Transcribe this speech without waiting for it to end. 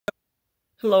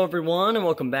Hello everyone and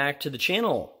welcome back to the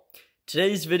channel.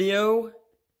 Today's video,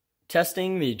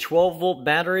 testing the 12 volt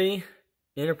battery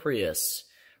in a Prius.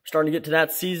 We're starting to get to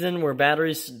that season where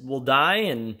batteries will die,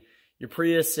 and your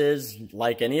Prius is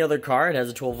like any other car. It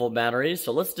has a 12 volt battery.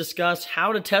 So let's discuss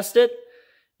how to test it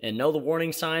and know the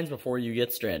warning signs before you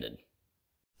get stranded.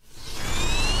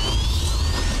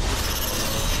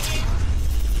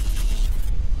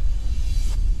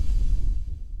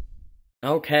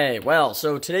 Okay, well,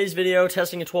 so today's video,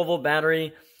 testing a 12 volt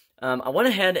battery. I went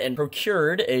ahead and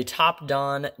procured a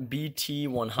Topdon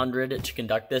BT100 to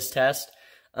conduct this test.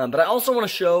 But I also want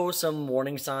to show some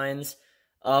warning signs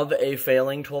of a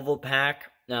failing 12 volt pack.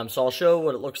 So I'll show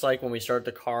what it looks like when we start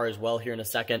the car as well here in a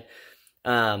second.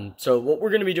 So what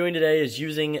we're going to be doing today is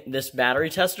using this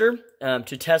battery tester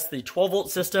to test the 12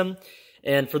 volt system.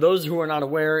 And for those who are not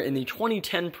aware, in the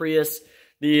 2010 Prius,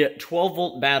 the 12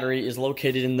 volt battery is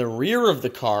located in the rear of the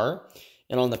car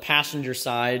and on the passenger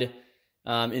side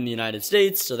in the United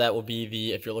States. So that will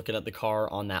be if you're looking at the car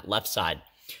on that left side.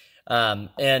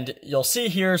 And you'll see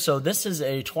here, so this is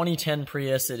a 2010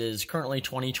 Prius. It is currently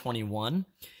 2021.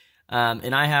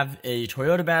 And I have a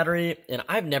Toyota battery, and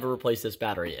I've never replaced this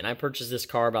battery. And I purchased this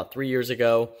car about 3 years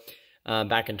ago,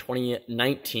 back in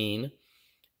 2019.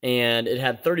 And it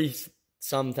had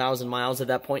 30-some thousand miles at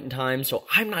that point in time. So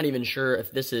I'm not even sure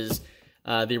if this is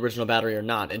the original battery or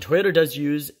not. And Toyota does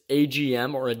use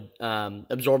AGM, or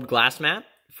absorbed glass mat,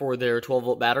 for their 12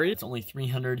 volt battery. It's only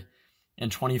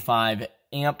 325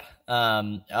 amp,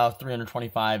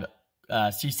 325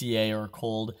 CCA, or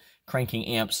cold cranking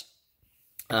amps,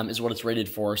 is what it's rated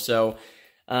for. So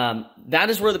that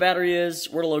is where the battery is,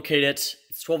 where to locate it.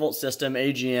 It's 12 volt system,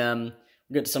 AGM.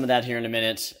 We'll get to some of that here in a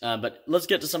minute. But let's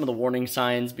get to some of the warning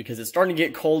signs, because it's starting to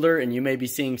get colder and you may be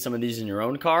seeing some of these in your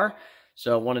own car.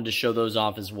 So I wanted to show those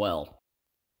off as well.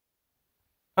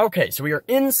 Okay, so we are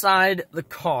inside the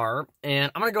car, and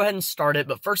I'm going to go ahead and start it.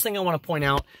 But first thing I want to point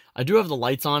out, I do have the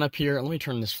lights on up here. Let me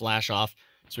turn this flash off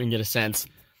so we can get a sense.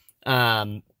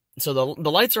 So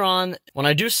the lights are on. When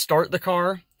I do start the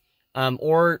car,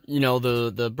 or, you know,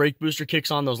 the brake booster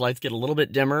kicks on, those lights get a little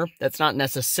bit dimmer. That's not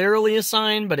necessarily a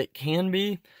sign, but it can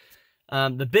be.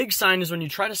 The big sign is when you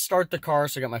try to start the car.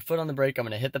 So I got my foot on the brake. I'm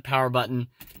going to hit the power button.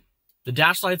 The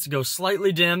dash lights go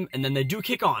slightly dim, and then they do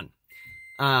kick on.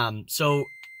 So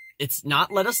it's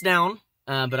not let us down,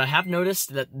 but I have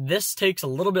noticed that this takes a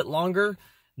little bit longer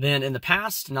than in the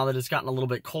past, now that it's gotten a little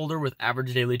bit colder, with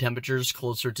average daily temperatures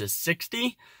closer to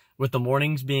 60, with the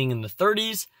mornings being in the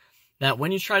 30s, that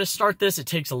when you try to start this, it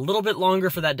takes a little bit longer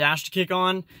for that dash to kick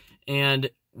on. And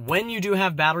when you do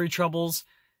have battery troubles,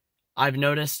 I've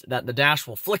noticed that the dash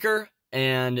will flicker,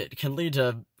 and it can lead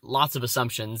to lots of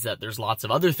assumptions that there's lots of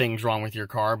other things wrong with your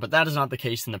car, but that is not the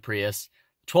case in the Prius.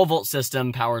 12 volt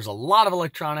system powers a lot of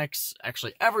electronics.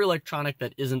 Actually, every electronic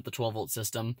that isn't the 12 volt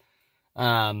system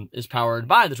is powered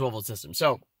by the 12 volt system.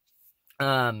 So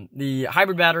the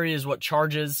hybrid battery is what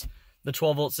charges the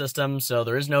 12 volt system. So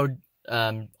there is no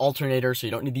alternator, so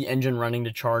you don't need the engine running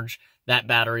to charge that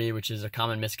battery, which is a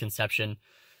common misconception.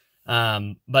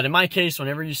 But in my case,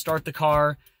 whenever you start the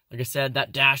car, like I said,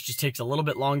 that dash just takes a little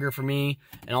bit longer for me.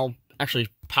 And I'll actually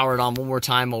power it on one more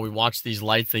time while we watch these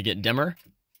lights. They get dimmer,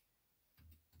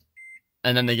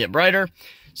 and then they get brighter.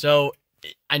 So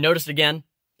I noticed again,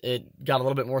 it got a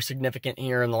little bit more significant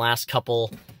here in the last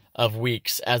couple of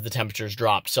weeks as the temperatures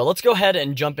dropped. So let's go ahead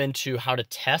and jump into how to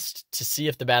test to see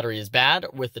if the battery is bad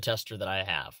with the tester that I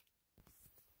have.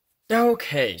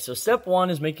 Okay, so step one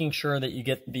is making sure that you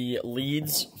get the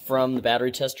leads from the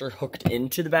battery tester hooked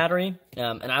into the battery.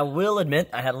 And I will admit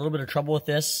I had a little bit of trouble with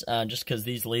this just because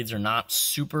these leads are not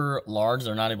super large.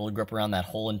 They're not able to grip around that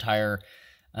whole entire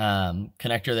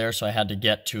connector there. So I had to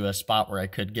get to a spot where I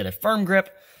could get a firm grip.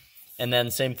 And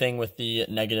then same thing with the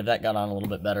negative, that got on a little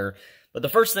bit better. But the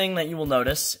first thing that you will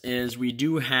notice is we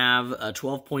do have a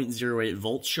 12.08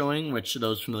 volts showing, which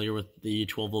those familiar with the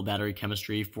 12 volt battery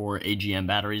chemistry for AGM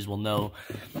batteries will know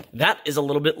that is a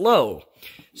little bit low.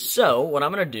 So what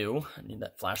I'm going to do, I need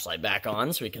that flashlight back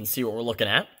on so we can see what we're looking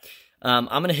at. I'm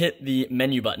going to hit the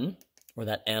menu button, or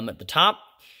that M at the top,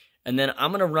 and then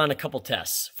I'm going to run a couple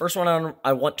tests. First one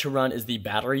I want to run is the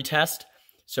battery test.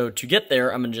 So to get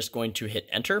there, I'm just going to hit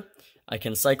enter. I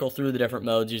can cycle through the different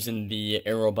modes using the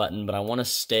arrow button, but I want to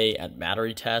stay at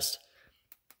battery test.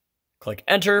 Click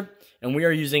enter, and we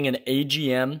are using an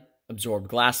AGM absorbed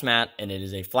glass mat, and it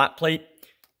is a flat plate.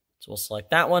 So we'll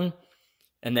select that one.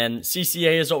 And then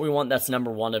CCA is what we want. That's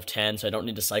number 1 of 10, so I don't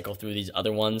need to cycle through these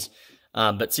other ones.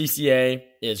 But CCA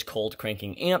is cold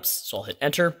cranking amps, so I'll hit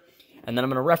enter. And then I'm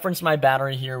going to reference my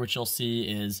battery here, which you'll see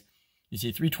is, you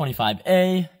see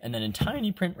 325A, and then in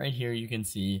tiny print right here, you can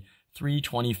see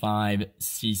 325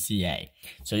 CCA.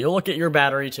 So you'll look at your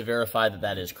battery to verify that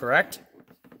that is correct.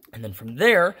 And then from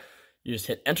there, you just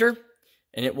hit enter,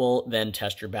 and it will then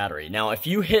test your battery. Now, if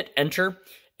you hit enter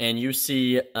and you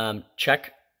see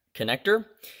check connector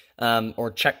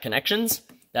or check connections,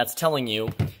 that's telling you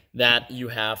that you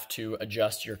have to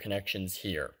adjust your connections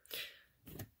here.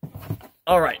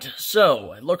 All right,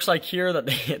 so it looks like here that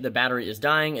the battery is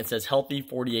dying. It says healthy,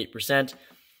 48%.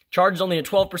 Charge is only at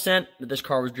 12%, but this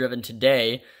car was driven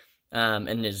today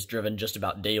and is driven just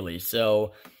about daily.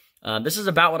 So this is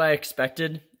about what I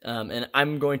expected, and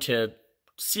I'm going to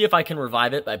see if I can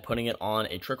revive it by putting it on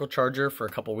a trickle charger for a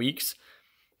couple weeks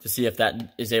to see if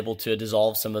that is able to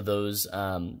dissolve some of those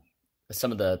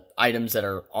some of the items that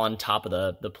are on top of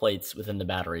the plates within the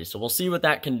battery. So we'll see what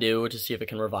that can do to see if it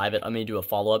can revive it. I may do a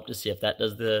follow-up to see if that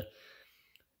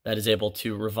is able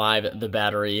to revive the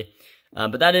battery.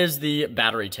 But that is the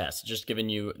battery test, just giving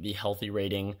you the healthy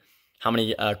rating, how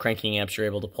many cranking amps you're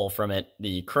able to pull from it,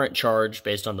 the current charge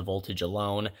based on the voltage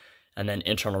alone, and then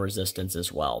internal resistance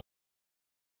as well.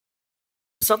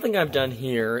 Something I've done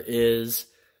here is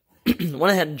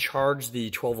went ahead and charged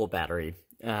the 12-volt battery,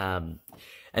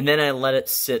 and then I let it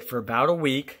sit for about a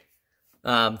week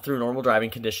through normal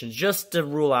driving conditions, just to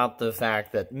rule out the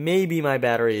fact that maybe my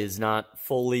battery is not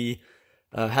fully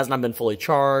has not been fully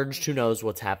charged. Who knows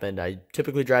what's happened? I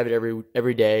typically drive it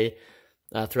every day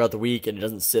throughout the week, and it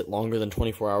doesn't sit longer than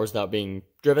 24 hours without being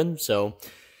driven. So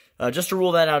just to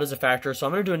rule that out as a factor, so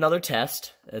I'm going to do another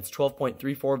test. It's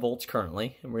 12.34 volts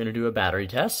currently, and we're going to do a battery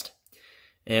test.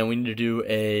 And we need to do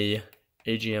a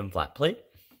AGM flat plate.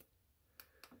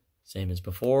 Same as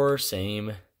before,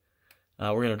 same.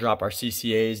 We're going to drop our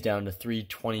CCAs down to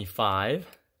 325.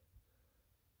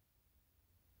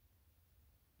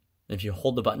 If you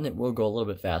hold the button, it will go a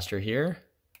little bit faster here.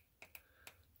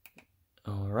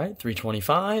 All right,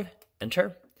 325,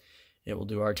 enter. It will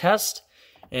do our test.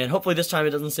 And hopefully this time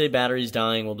it doesn't say battery's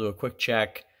dying. We'll do a quick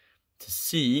check to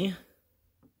see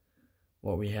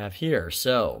what we have here.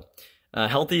 So,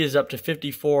 healthy is up to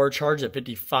 54, charged at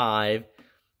 55.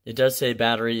 It does say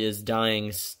battery is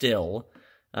dying still.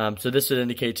 So this would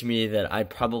indicate to me that I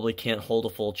probably can't hold a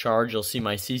full charge. You'll see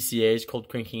my CCAs, cold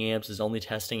cranking amps, is only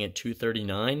testing at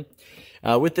 239.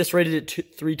 With this rated at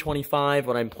 325,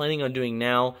 what I'm planning on doing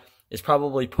now is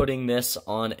probably putting this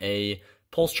on a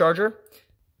pulse charger.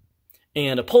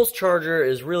 And a pulse charger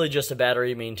is really just a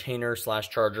battery maintainer /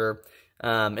 charger.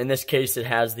 In this case, it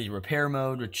has the repair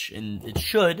mode, which it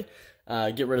should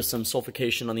get rid of some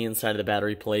sulfication on the inside of the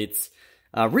battery plates.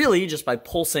 Really, just by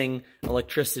pulsing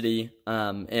electricity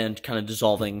and kind of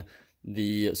dissolving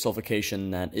the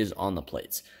sulfication that is on the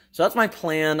plates. So that's my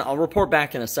plan. I'll report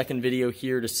back in a second video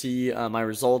here to see my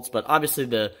results, but obviously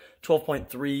the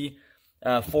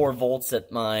 12.34 volts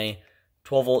that my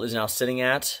 12 volt is now sitting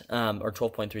at, or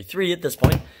 12.33 at this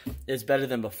point, is better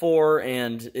than before,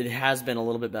 and it has been a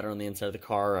little bit better on the inside of the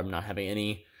car. I'm not having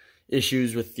any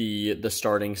issues with the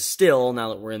starting still,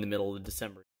 now that we're in the middle of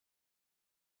December.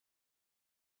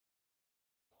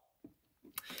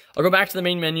 I'll go back to the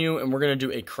main menu, and we're going to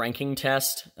do a cranking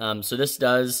test. So this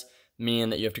does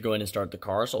mean that you have to go in and start the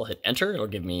car. So I'll hit enter. It'll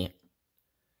give me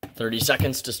 30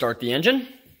 seconds to start the engine.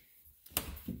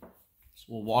 So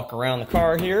we'll walk around the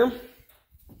car here.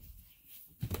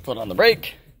 Put on the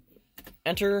brake.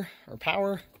 Enter or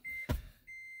power.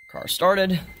 Car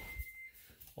started.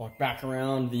 Walk back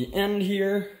around the end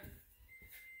here.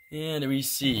 And we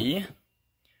see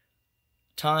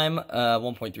time,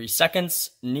 1.3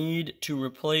 seconds. Need to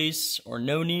replace or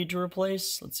no need to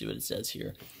replace. Let's see what it says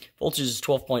here. Voltage is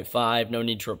 12.5, no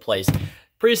need to replace.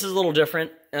 Prius is a little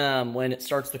different when it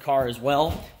starts the car as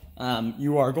well.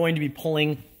 You are going to be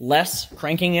pulling less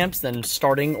cranking amps than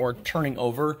starting or turning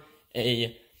over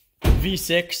a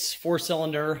V6,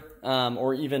 4-cylinder,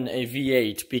 or even a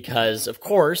V8 because, of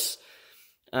course,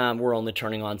 we're only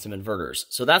turning on some inverters.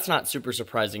 So that's not super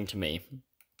surprising to me.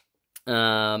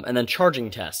 And then charging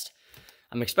test.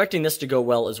 I'm expecting this to go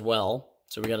well as well.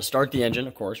 So we got to start the engine,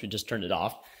 of course, we just turned it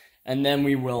off. And then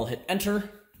we will hit enter.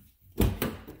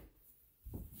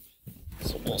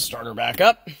 So we'll start her back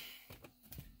up.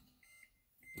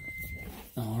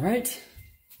 All right.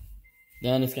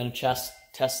 Then it's going to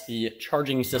test the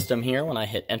charging system here when I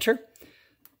hit enter.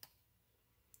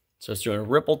 So it's doing a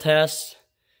ripple test.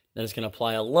 Then it's going to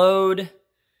apply a load.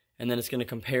 And then it's going to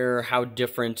compare how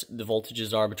different the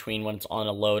voltages are between when it's on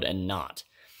a load and not.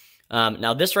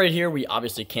 Now this right here, we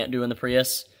obviously can't do in the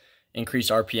Prius. Increase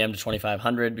RPM to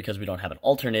 2500 because we don't have an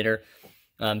alternator.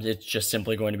 It's just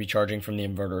simply going to be charging from the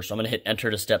inverter. So I'm going to hit enter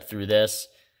to step through this.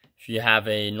 If you have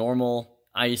a normal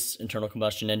ICE internal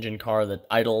combustion engine car that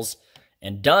idles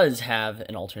and does have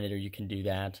an alternator, you can do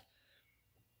that.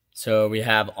 So we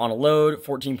have on a load,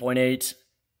 14.8.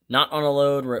 Not on a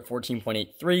load, we're at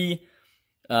 14.83.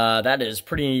 That is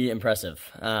pretty impressive.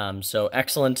 So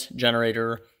excellent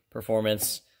generator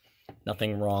performance.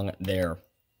 Nothing wrong there.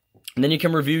 And then you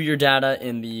can review your data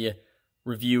in the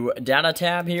Review Data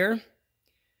tab here.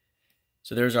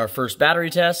 So there's our first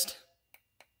battery test.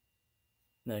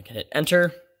 Then I can hit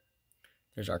Enter.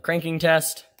 There's our cranking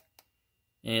test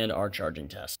and our charging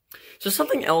test. So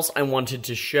something else I wanted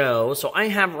to show. So I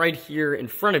have right here in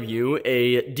front of you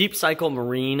a Deep Cycle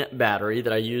Marine battery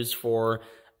that I use for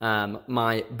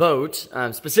my boat,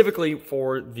 specifically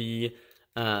for the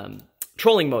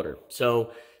trolling motor.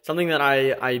 So something that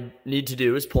I need to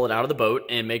do is pull it out of the boat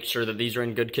and make sure that these are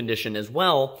in good condition as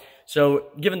well. So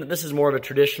given that this is more of a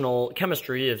traditional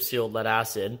chemistry of sealed lead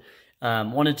acid,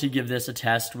 wanted to give this a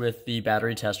test with the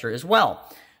battery tester as well.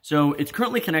 So it's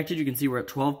currently connected. You can see we're at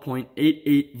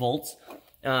 12.88 volts.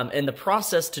 And the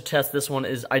process to test this one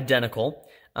is identical.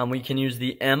 We can use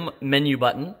the M menu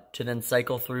button to then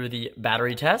cycle through the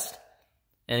battery test.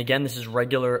 And again, this is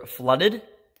regular flooded.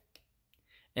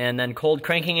 And then cold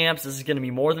cranking amps, this is going to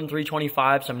be more than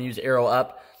 325, so I'm going to use arrow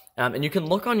up. And you can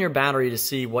look on your battery to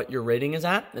see what your rating is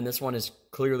at. And this one is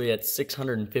clearly at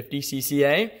 650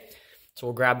 CCA. So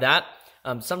we'll grab that.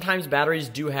 Sometimes batteries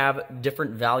do have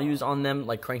different values on them,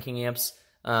 like cranking amps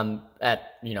at,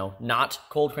 not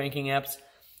cold cranking amps.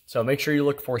 So make sure you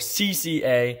look for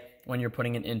CCA when you're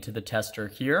putting it into the tester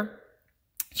here.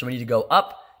 So we need to go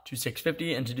up to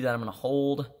 650, and to do that, I'm going to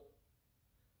hold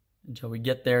until we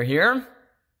get there here.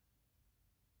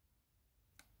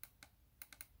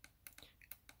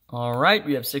 All right,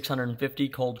 we have 650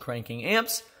 cold cranking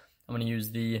amps. I'm going to use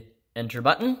the Enter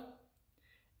button.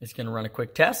 It's going to run a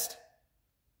quick test.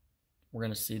 We're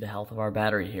going to see the health of our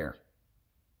battery here.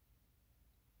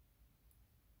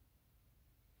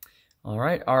 All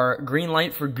right, our green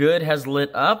light for good has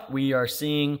lit up. We are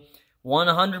seeing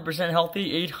 100%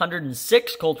 healthy,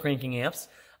 806 cold cranking amps.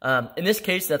 In this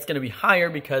case, that's going to be higher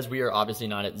because we are obviously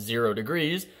not at 0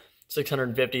 degrees.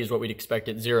 650 is what we'd expect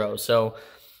at 0. So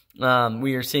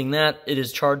we are seeing that. It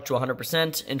is charged to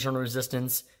 100%. Internal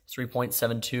resistance is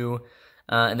 3.72.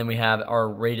 And then we have our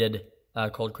rated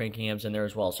cold cranking amps in there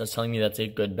as well. So that's telling me that's a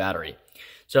good battery.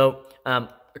 So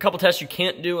a couple tests you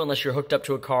can't do unless you're hooked up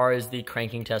to a car is the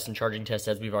cranking test and charging test,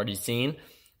 as we've already seen.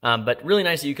 But really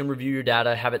nice that you can review your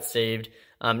data, have it saved.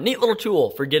 Neat little tool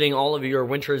for getting all of your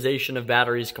winterization of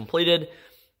batteries completed.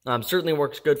 Certainly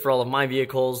works good for all of my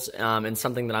vehicles, and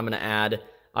something that I'm going to add,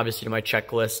 obviously, to my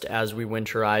checklist as we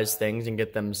winterize things and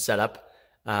get them set up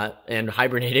and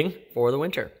hibernating for the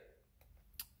winter.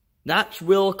 That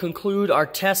will conclude our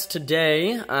test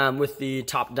today with the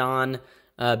Topdon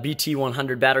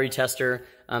BT100 battery tester.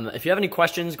 If you have any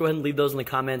questions, go ahead and leave those in the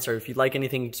comments, or if you'd like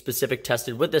anything specific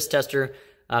tested with this tester,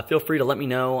 feel free to let me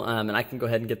know, and I can go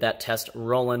ahead and get that test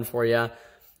rolling for you.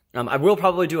 I will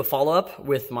probably do a follow-up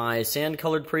with my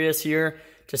sand-colored Prius here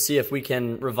to see if we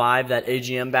can revive that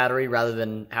AGM battery rather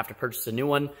than have to purchase a new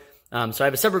one. So I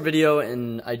have a separate video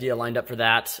and idea lined up for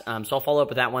that, so I'll follow up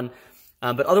with that one.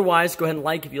 But otherwise, go ahead and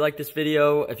like if you like this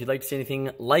video. If you'd like to see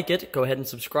anything like it, go ahead and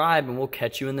subscribe, and we'll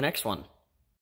catch you in the next one.